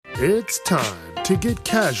It's time to get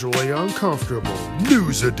casually uncomfortable,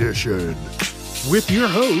 News Edition, with your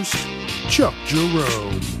host, Chuck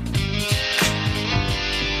Jerome.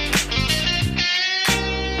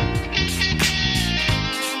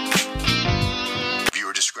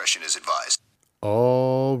 Viewer discretion is advised.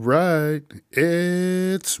 All right,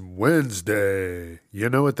 it's Wednesday. You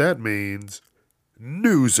know what that means.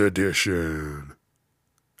 News Edition.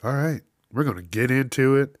 All right, we're going to get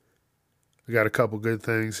into it. I got a couple good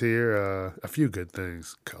things here. A few good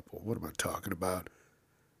things. What am I talking about?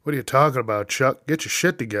 What are you talking about, Chuck? Get your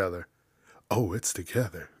shit together. Oh, it's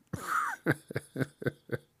together.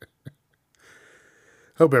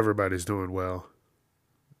 Hope everybody's doing well.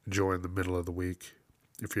 Enjoying the middle of the week.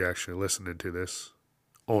 If you're actually listening to this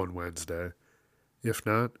on Wednesday. If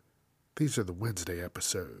not, these are the Wednesday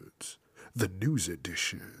episodes. The News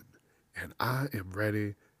Edition. And I am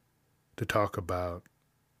ready to talk about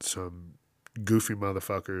some goofy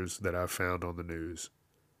motherfuckers that I've found on the news.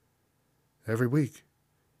 Every week,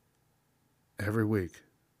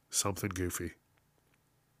 something goofy.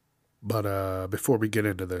 But before we get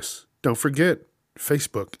into this, don't forget,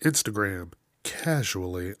 Facebook, Instagram,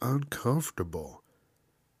 Casually Uncomfortable.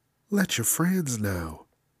 Let your friends know.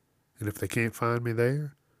 And if they can't find me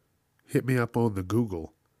there, hit me up on the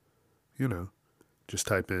Google. You know, just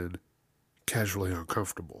type in Casually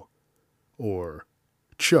Uncomfortable or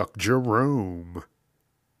Chuck Jerome.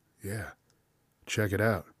 Yeah, check it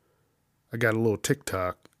out. I got a little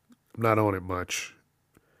TikTok. I'm not on it much.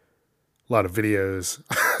 A lot of videos.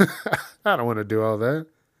 I don't want to do all that.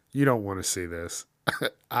 You don't want to see this.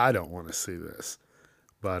 I don't want to see this.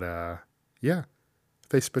 But, yeah.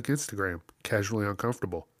 Facebook, Instagram, Casually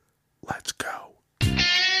Uncomfortable. Let's go.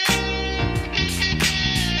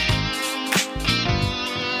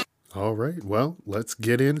 All right, well, let's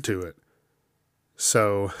get into it.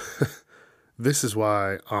 So, this is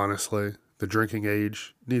why, honestly, the drinking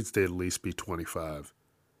age needs to at least be 25.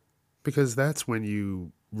 Because that's when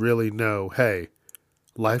you really know, hey,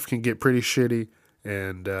 life can get pretty shitty,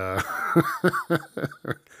 and I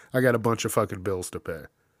got a bunch of fucking bills to pay.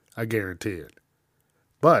 I guarantee it.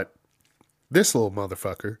 But this little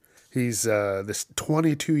motherfucker, he's this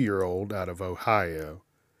 22-year-old out of Ohio.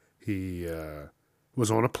 He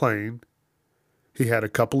was on a plane. He had a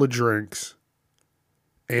couple of drinks.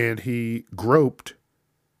 And he groped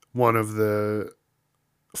one of the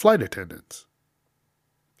flight attendants.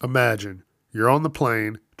 Imagine, you're on the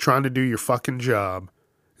plane trying to do your fucking job,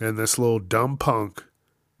 and this little dumb punk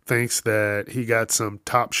thinks that he got some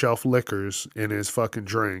top shelf liquors in his fucking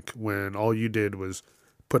drink when all you did was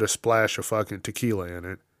put a splash of fucking tequila in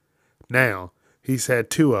it. Now, he's had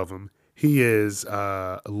two of them. He is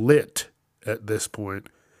lit at this point,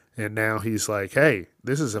 and now he's like, hey,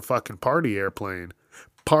 this is a fucking party airplane.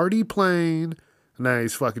 Party plane. Now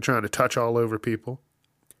he's fucking trying to touch all over people.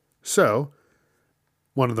 So,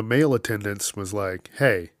 one of the male attendants was like,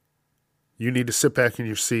 hey, you need to sit back in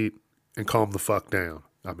your seat and calm the fuck down.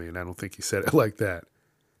 I mean, I don't think he said it like that.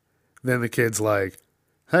 Then the kid's like,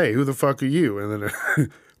 hey, who the fuck are you? And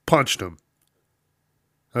then punched him.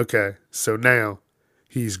 Okay, so now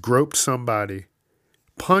he's groped somebody,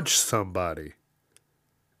 punched somebody,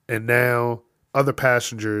 and now other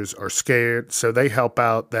passengers are scared, so they help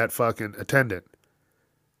out that fucking attendant.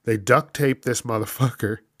 They duct tape this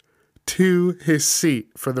motherfucker to his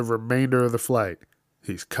seat for the remainder of the flight.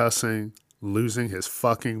 He's cussing, losing his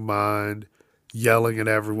fucking mind, yelling at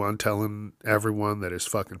everyone, telling everyone that his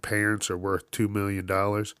fucking parents are worth $2 million.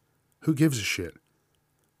 Who gives a shit?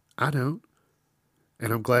 I don't.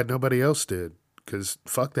 And I'm glad nobody else did, because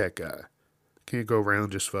fuck that guy. Can't go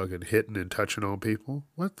around just fucking hitting and touching on people.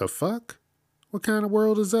 What the fuck? What kind of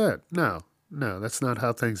world is that? No, that's not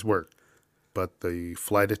how things work. But the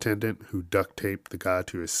flight attendant who duct taped the guy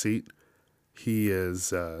to his seat, he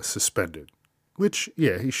is suspended. Which,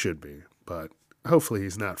 yeah, he should be. But hopefully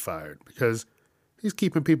he's not fired because he's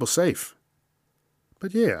keeping people safe.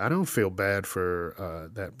 But yeah, I don't feel bad for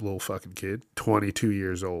that little fucking kid, 22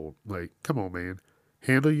 years old. Like, come on, man.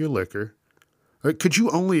 Handle your liquor. Could you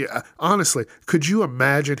honestly, could you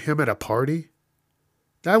imagine him at a party?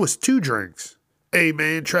 That was 2 drinks. Hey,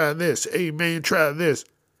 man, try this. Hey, man, try this.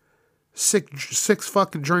 Six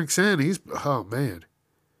fucking drinks in. Oh, man.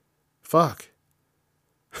 Fuck.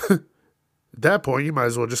 At that point, you might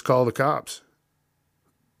as well just call the cops.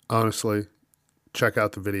 Honestly, check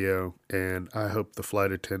out the video, and I hope the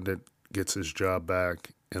flight attendant gets his job back,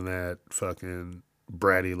 and that fucking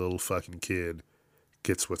bratty little fucking kid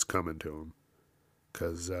gets what's coming to him.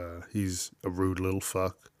 Because he's a rude little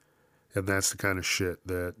fuck, and that's the kind of shit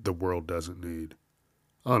that the world doesn't need.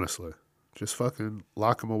 Honestly. Just fucking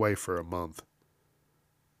lock him away for a month.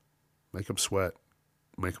 Make them sweat.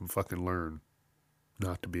 Make them fucking learn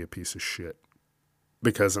not to be a piece of shit.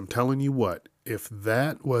 Because I'm telling you what, if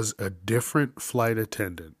that was a different flight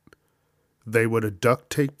attendant, they would have duct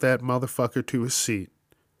taped that motherfucker to his seat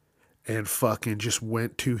and fucking just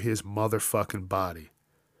went to his motherfucking body.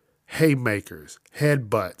 Haymakers,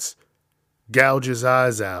 headbutts, gouge his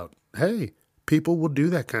eyes out. Hey, people will do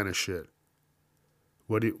that kind of shit.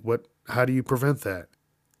 How do you prevent that?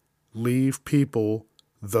 Leave people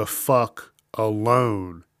the fuck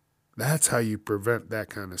alone. That's how you prevent that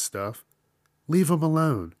kind of stuff. Leave him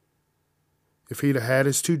alone. If he'd have had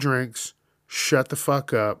his 2 drinks, shut the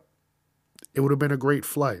fuck up, it would have been a great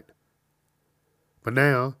flight. But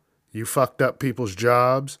now, you fucked up people's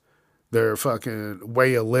jobs, their fucking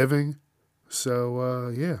way of living. So,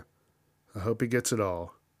 yeah. I hope he gets it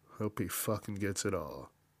all. Hope he fucking gets it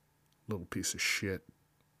all. Little piece of shit.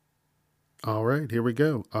 All right, here we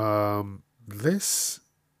go.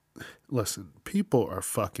 Listen, people are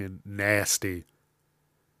fucking nasty.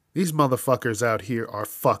 These motherfuckers out here are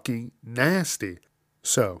fucking nasty.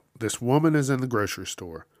 So, this woman is in the grocery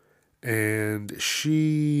store, and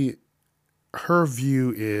her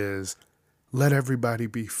view is, let everybody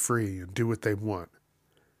be free and do what they want.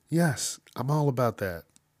 Yes, I'm all about that.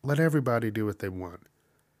 Let everybody do what they want.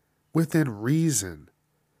 Within reason.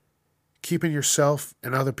 Keeping yourself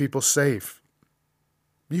and other people safe.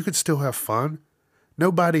 You can still have fun.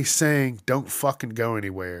 Nobody's saying don't fucking go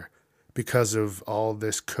anywhere because of all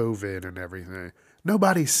this COVID and everything.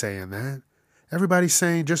 Nobody's saying that. Everybody's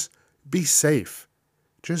saying just be safe.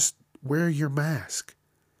 Just wear your mask.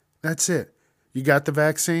 That's it. You got the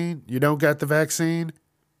vaccine? You don't got the vaccine?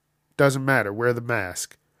 Doesn't matter. Wear the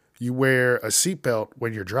mask. You wear a seatbelt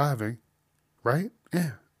when you're driving, right?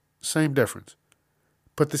 Yeah, same difference.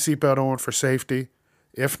 Put the seatbelt on for safety.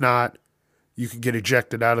 If not, you can get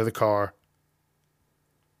ejected out of the car.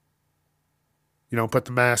 You don't put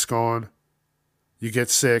the mask on. You get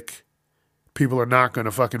sick. People are not going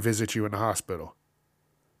to fucking visit you in the hospital.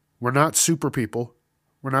 We're not super people.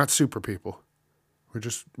 We're not super people. We're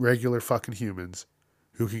just regular fucking humans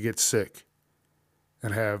who can get sick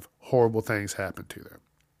and have horrible things happen to them.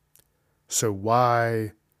 So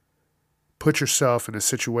why put yourself in a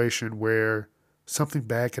situation where something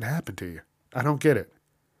bad could happen to you? I don't get it.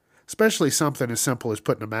 Especially something as simple as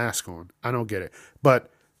putting a mask on. I don't get it. But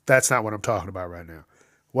that's not what I'm talking about right now.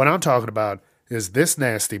 What I'm talking about is this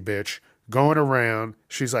nasty bitch going around.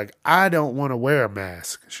 She's like, I don't want to wear a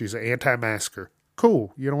mask. She's an anti-masker.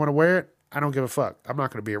 Cool. You don't want to wear it? I don't give a fuck. I'm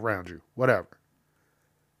not going to be around you. Whatever.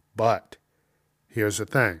 But here's the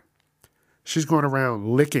thing. She's going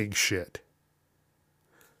around licking shit.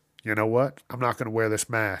 You know what? I'm not going to wear this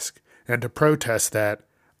mask. And to protest that,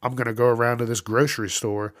 I'm going to go around to this grocery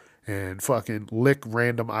store and fucking lick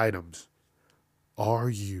random items. Are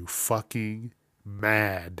you fucking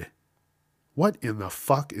mad? What in the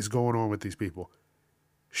fuck is going on with these people?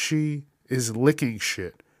 She is licking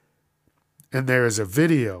shit. And there is a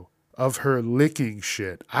video of her licking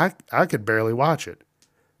shit. I could barely watch it.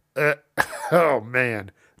 Oh,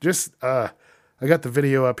 man. I got the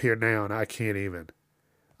video up here now and I can't even.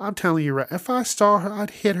 I'm telling you, if I saw her, I'd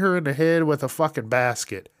hit her in the head with a fucking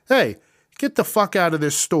basket. Hey, get the fuck out of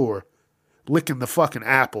this store. Licking the fucking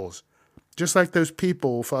apples. Just like those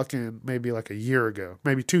people fucking maybe like a year ago,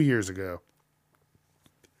 maybe 2 years ago.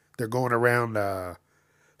 They're going around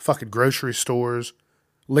fucking grocery stores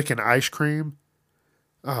licking ice cream.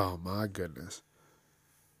 Oh my goodness.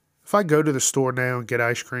 If I go to the store now and get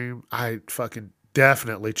ice cream, I fucking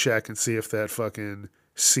definitely check and see if that fucking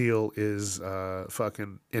seal is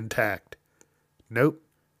fucking intact. Nope.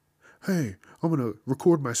 Hey, I'm going to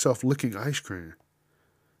record myself licking ice cream.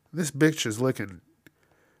 This bitch is licking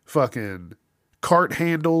fucking cart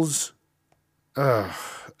handles. Come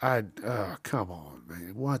on,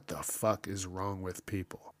 man. What the fuck is wrong with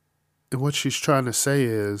people? And what she's trying to say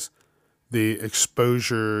is the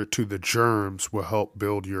exposure to the germs will help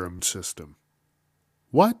build your immune system.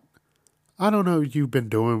 What? I don't know what you've been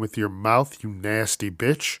doing with your mouth, you nasty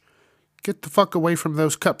bitch. Get the fuck away from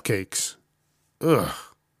those cupcakes. Ugh.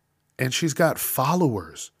 And she's got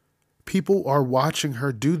followers. People are watching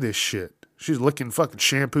her do this shit. She's licking fucking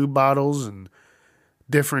shampoo bottles and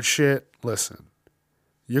different shit. Listen,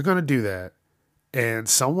 you're going to do that, and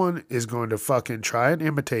someone is going to fucking try and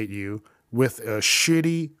imitate you with a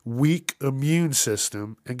shitty, weak immune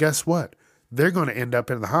system, and guess what? They're going to end up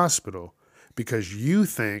in the hospital because you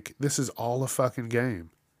think this is all a fucking game.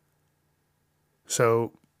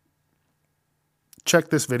 So, check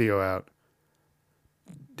this video out.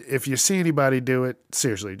 If you see anybody do it,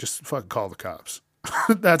 seriously, just fucking call the cops.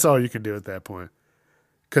 That's all you can do at that point.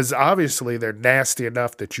 Because obviously they're nasty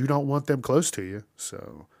enough that you don't want them close to you.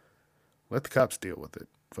 So let the cops deal with it.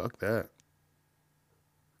 Fuck that.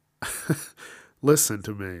 Listen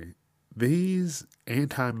to me. These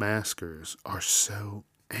anti-maskers are so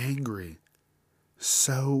angry.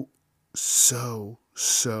 So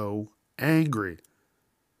angry.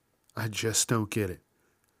 I just don't get it.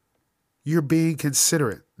 You're being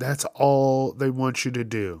considerate. That's all they want you to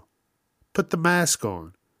do. Put the mask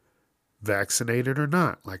on. Vaccinated or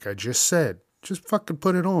not, like I just said. Just fucking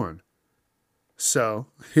put it on. So,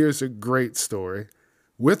 here's a great story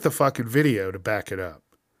with the fucking video to back it up,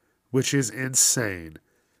 which is insane.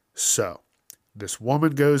 So, this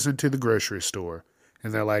woman goes into the grocery store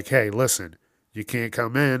and they're like, hey, listen, you can't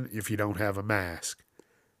come in if you don't have a mask.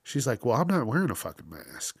 She's like, well, I'm not wearing a fucking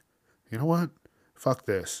mask. You know what? Fuck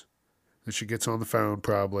this. And she gets on the phone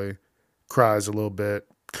probably, cries a little bit.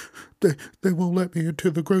 They won't let me into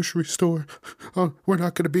the grocery store. We're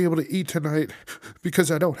not going to be able to eat tonight because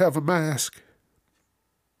I don't have a mask.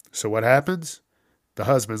 So what happens? The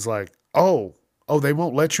husband's like, oh, they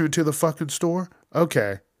won't let you into the fucking store?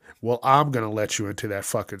 Okay, well, I'm going to let you into that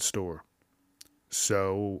fucking store.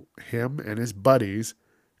 So him and his buddies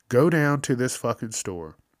go down to this fucking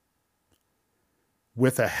store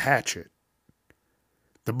with a hatchet.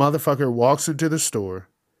 The motherfucker walks into the store.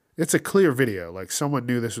 It's a clear video. Like someone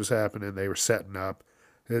knew this was happening. They were setting up.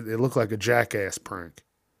 It looked like a jackass prank.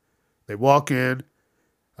 They walk in.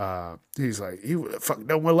 He's like, you fucking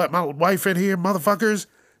don't want to let my wife in here, motherfuckers?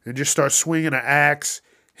 And just starts swinging an axe,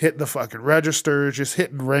 hitting the fucking registers, just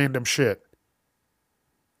hitting random shit.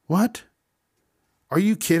 What? Are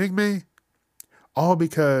you kidding me? All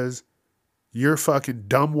because your fucking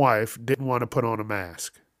dumb wife didn't want to put on a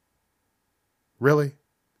mask. Really?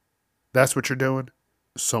 That's what you're doing?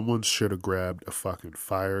 Someone should have grabbed a fucking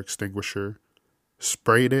fire extinguisher,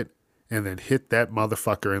 sprayed it, and then hit that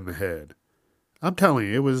motherfucker in the head. I'm telling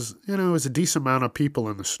you, it was a decent amount of people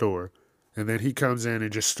in the store. And then he comes in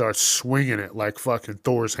and just starts swinging it like fucking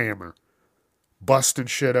Thor's hammer. Busting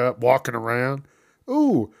shit up, walking around.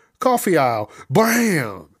 Ooh, coffee aisle.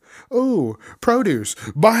 Bam! Ooh, produce.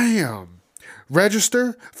 Bam!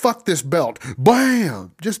 Register. Fuck this belt.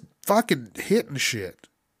 Bam! Just fucking hitting shit.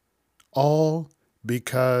 All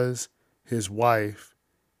because his wife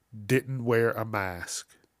didn't wear a mask.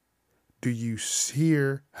 Do you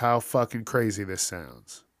hear how fucking crazy this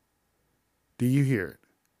sounds? Do you hear it?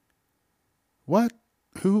 What?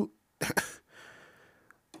 Who?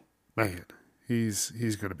 Man, he's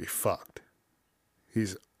going to be fucked.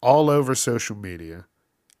 He's all over social media.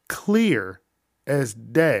 Clear as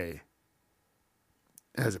day.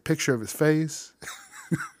 Has a picture of his face.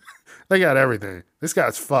 They got everything. This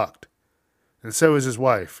guy's fucked. And so is his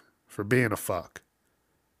wife for being a fuck.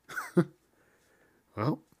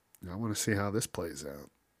 Well, I want to see how this plays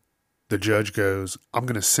out. The judge goes, I'm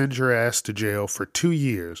going to send your ass to jail for 2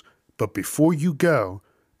 years, but before you go,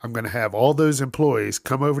 I'm going to have all those employees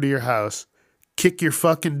come over to your house, kick your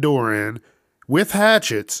fucking door in with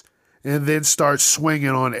hatchets, and then start swinging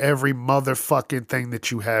on every motherfucking thing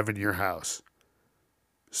that you have in your house.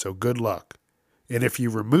 So good luck. And if you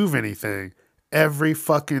remove anything, every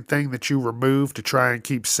fucking thing that you remove to try and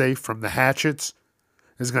keep safe from the hatchets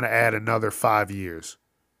is going to add another 5 years.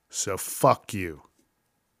 So fuck you.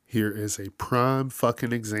 Here is a prime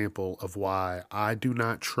fucking example of why I do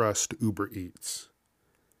not trust Uber Eats.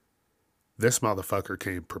 This motherfucker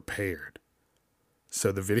came prepared.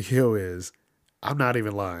 So the video is, I'm not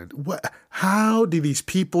even lying. What? How do these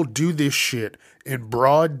people do this shit in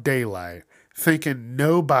broad daylight thinking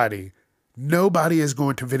nobody is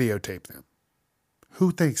going to videotape them?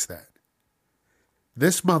 Who thinks that?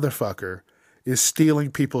 This motherfucker is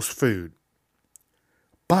stealing people's food.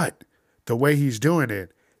 But the way he's doing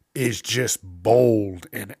it is just bold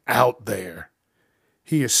and out there.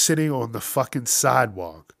 He is sitting on the fucking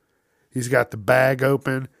sidewalk. He's got the bag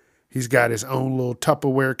open. He's got his own little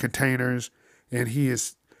Tupperware containers. And he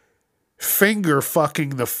is finger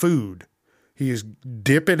fucking the food. He is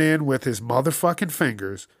dipping in with his motherfucking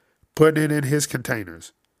fingers, putting it in his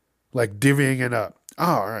containers. Like divvying it up.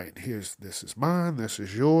 All right, this is mine, this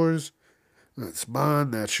is yours. That's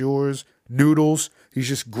mine, that's yours. Noodles. He's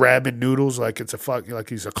just grabbing noodles like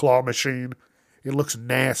he's a claw machine. It looks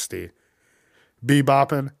nasty.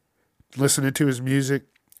 Bebopping, listening to his music,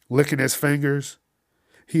 licking his fingers.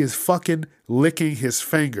 He is fucking licking his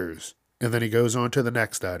fingers. And then he goes on to the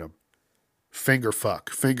next item. Finger fuck,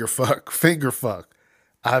 finger fuck, finger fuck.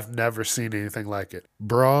 I've never seen anything like it.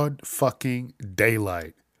 Broad fucking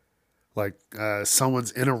daylight. Like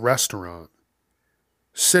someone's in a restaurant,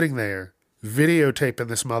 sitting there, videotaping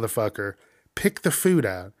this motherfucker, pick the food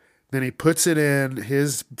out, Then he puts it in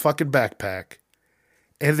his fucking backpack.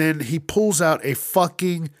 And then he pulls out a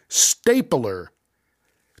fucking stapler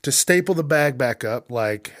to staple the bag back up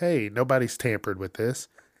like, hey, nobody's tampered with this.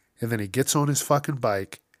 And then he gets on his fucking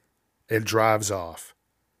bike and drives off.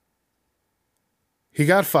 He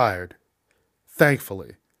got fired,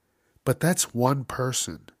 thankfully. But that's one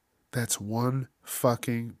person. That's one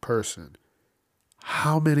fucking person.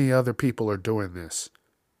 How many other people are doing this?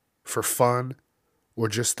 For fun or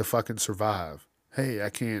just to fucking survive? Hey, I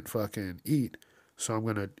can't fucking eat, so I'm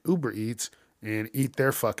going to Uber Eats and eat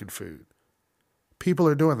their fucking food. People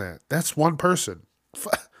are doing that. That's one person.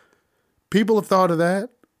 People have thought of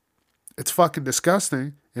that. It's fucking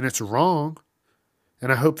disgusting and it's wrong.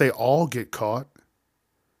 And I hope they all get caught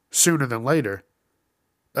sooner than later.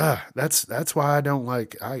 That's why I don't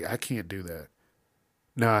like, I can't do that.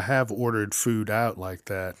 Now, I have ordered food out like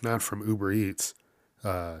that, not from Uber Eats.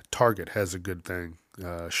 Target has a good thing,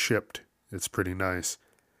 shipped. It's pretty nice.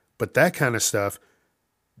 But that kind of stuff,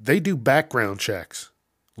 they do background checks.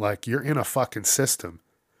 Like you're in a fucking system.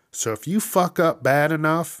 So if you fuck up bad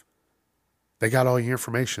enough, they got all your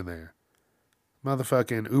information there.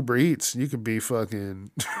 Motherfucking Uber Eats, you could be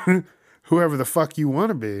fucking whoever the fuck you want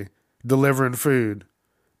to be delivering food.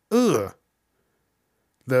 Ugh.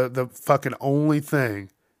 The fucking only thing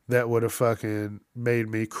that would have fucking made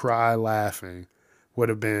me cry laughing would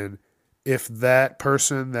have been if that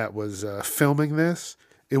person that was filming this,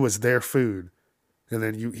 it was their food. And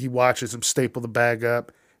then he watches him staple the bag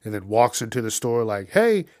up and then walks into the store like,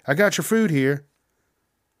 hey, I got your food here.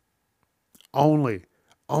 Only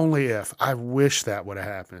if. I wish that would have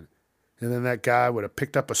happened. And then that guy would have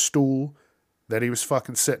picked up a stool that he was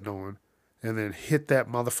fucking sitting on and then hit that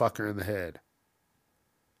motherfucker in the head.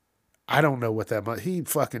 I don't know what he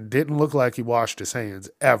fucking didn't look like he washed his hands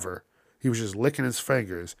ever. He was just licking his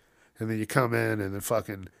fingers. And then you come in and then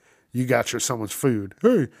fucking, you got someone's food.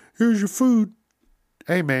 Hey, here's your food.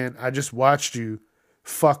 Hey man, I just watched you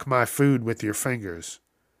fuck my food with your fingers.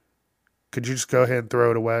 Could you just go ahead and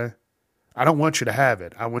throw it away? I don't want you to have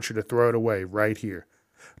it. I want you to throw it away right here.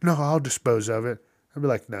 No, I'll dispose of it. I'd be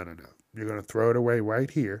like, no. You're going to throw it away right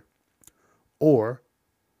here. Or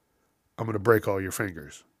I'm going to break all your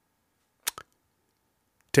fingers.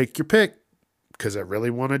 Take your pick, because I really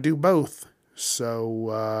want to do both.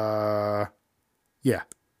 So, yeah,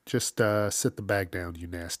 just sit the bag down, you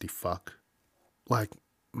nasty fuck. Like,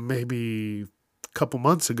 maybe a couple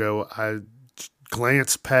months ago, I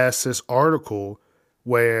glanced past this article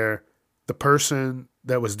where the person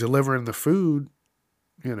that was delivering the food,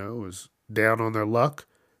 was down on their luck.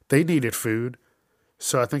 They needed food.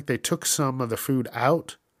 So I think they took some of the food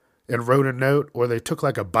out and wrote a note, or they took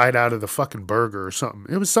like a bite out of the fucking burger or something.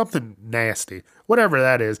 It was something nasty. Whatever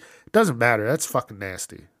that is, it doesn't matter. That's fucking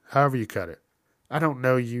nasty. However you cut it. I don't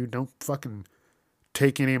know you. Don't fucking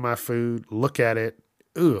take any of my food. Look at it.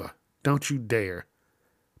 Ugh. Don't you dare.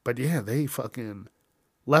 But yeah, they fucking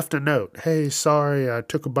left a note. Hey, sorry, I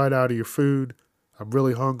took a bite out of your food. I'm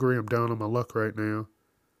really hungry. I'm down on my luck right now.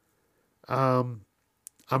 I'm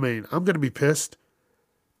going to be pissed.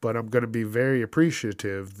 But I'm going to be very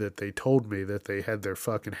appreciative that they told me that they had their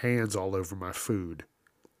fucking hands all over my food.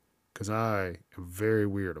 Because I am very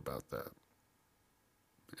weird about that.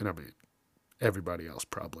 And everybody else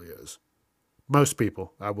probably is. Most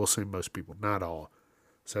people, I will say most people, not all.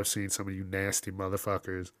 So I've seen some of you nasty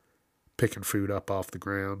motherfuckers picking food up off the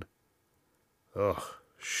ground. Ugh,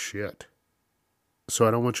 shit. So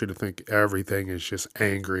I don't want you to think everything is just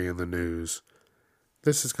angry in the news.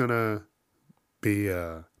 This is going to be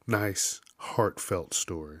a nice, heartfelt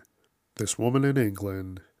story. This woman in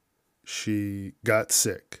England, she got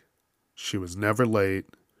sick. She was never late.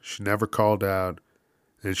 She never called out.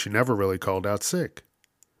 And she never really called out sick.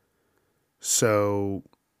 So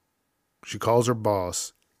she calls her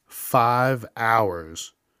boss 5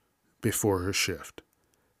 hours before her shift.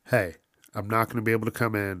 Hey, I'm not going to be able to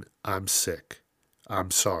come in. I'm sick.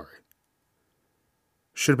 I'm sorry.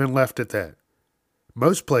 Should have been left at that.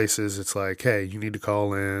 Most places, it's like, hey, you need to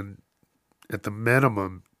call in at the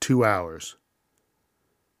minimum 2 hours.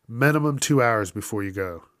 Minimum 2 hours before you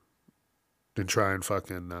go. Then try and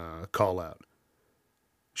fucking call out.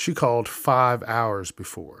 She called 5 hours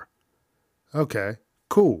before. Okay,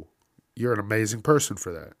 cool. You're an amazing person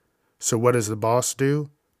for that. So what does the boss do?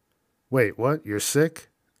 Wait, what? You're sick?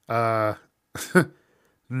 No,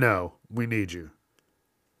 we need you.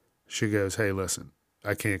 She goes, hey, listen,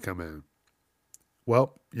 I can't come in.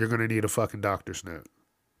 Well, you're going to need a fucking doctor's note.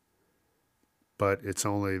 But it's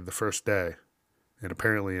only the first day. And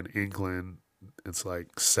apparently in England, it's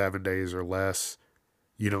like 7 days or less.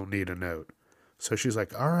 You don't need a note. So she's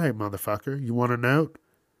like, all right, motherfucker, you want a note?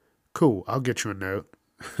 Cool, I'll get you a note.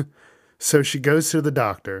 So she goes to the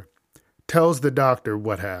doctor, tells the doctor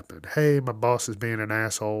what happened. Hey, my boss is being an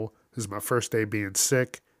asshole. This is my first day being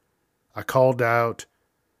sick. I called out.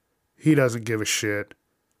 He doesn't give a shit.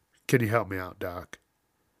 Can you help me out, doc?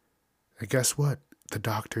 And guess what? The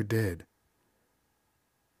doctor did.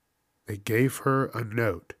 They gave her a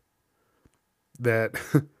note that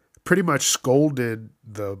pretty much scolded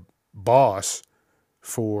the boss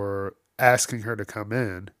for asking her to come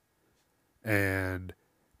in and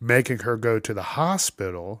making her go to the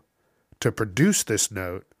hospital to produce this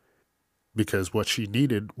note because what she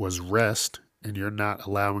needed was rest, and you're not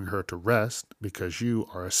allowing her to rest because you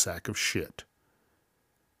are a sack of shit.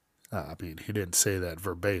 I mean, he didn't say that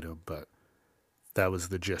verbatim, but that was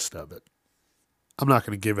the gist of it. I'm not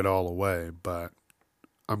going to give it all away, but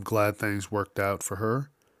I'm glad things worked out for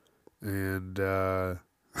her. And,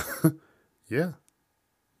 yeah,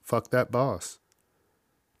 fuck that boss.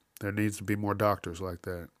 There needs to be more doctors like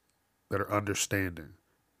that are understanding.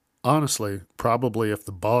 Honestly, probably if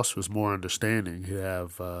the boss was more understanding, he'd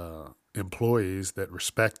have employees that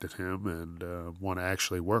respected him and want to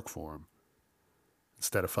actually work for him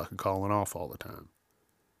instead of fucking calling off all the time.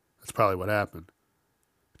 That's probably what happened.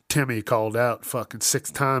 Timmy called out fucking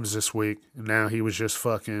 6 times this week, and now he was just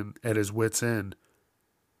fucking at his wit's end.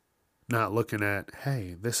 Not looking at,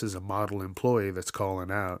 hey, this is a model employee that's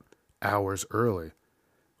calling out hours early.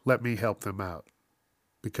 Let me help them out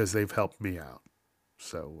because they've helped me out.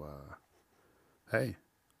 So, hey,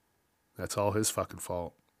 that's all his fucking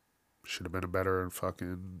fault. Should have been a better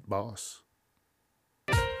fucking boss.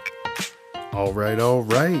 All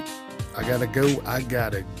right. I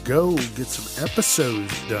gotta go get some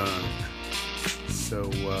episodes done. So,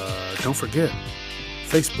 don't forget,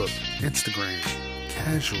 Facebook, Instagram,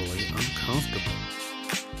 Casually Uncomfortable.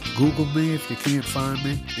 Google me if you can't find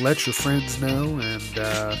me. Let your friends know,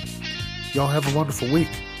 and y'all have a wonderful week.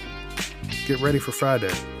 Get ready for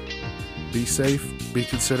Friday. Be safe, be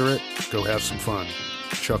considerate, go have some fun.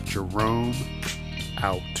 Chuck Jerome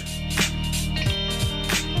out.